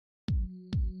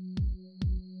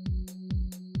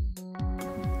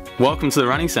Welcome to the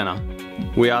Running Centre.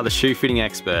 We are the shoe fitting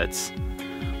experts.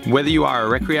 Whether you are a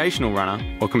recreational runner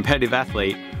or competitive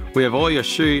athlete, we have all your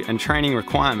shoe and training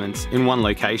requirements in one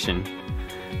location.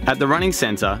 At the Running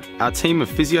Centre, our team of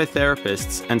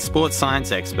physiotherapists and sports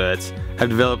science experts have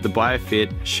developed the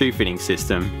BioFit shoe fitting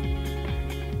system.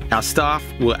 Our staff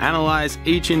will analyse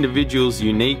each individual's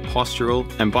unique postural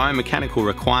and biomechanical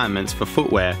requirements for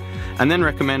footwear and then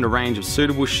recommend a range of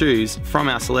suitable shoes from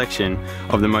our selection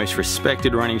of the most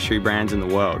respected running shoe brands in the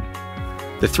world.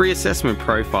 The 3 assessment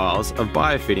profiles of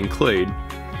BioFit include: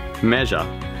 measure.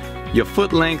 Your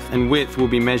foot length and width will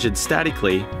be measured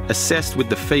statically, assessed with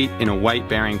the feet in a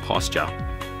weight-bearing posture.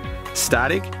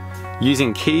 Static.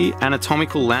 Using key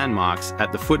anatomical landmarks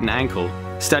at the foot and ankle,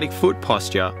 static foot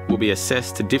posture will be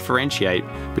assessed to differentiate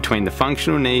between the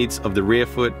functional needs of the rear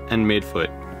foot and midfoot.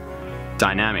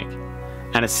 Dynamic.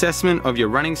 An assessment of your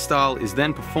running style is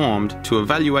then performed to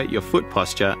evaluate your foot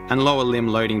posture and lower limb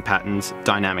loading patterns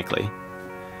dynamically.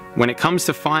 When it comes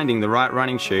to finding the right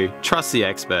running shoe, trust the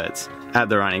experts at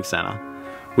the Running Centre.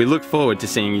 We look forward to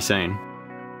seeing you soon.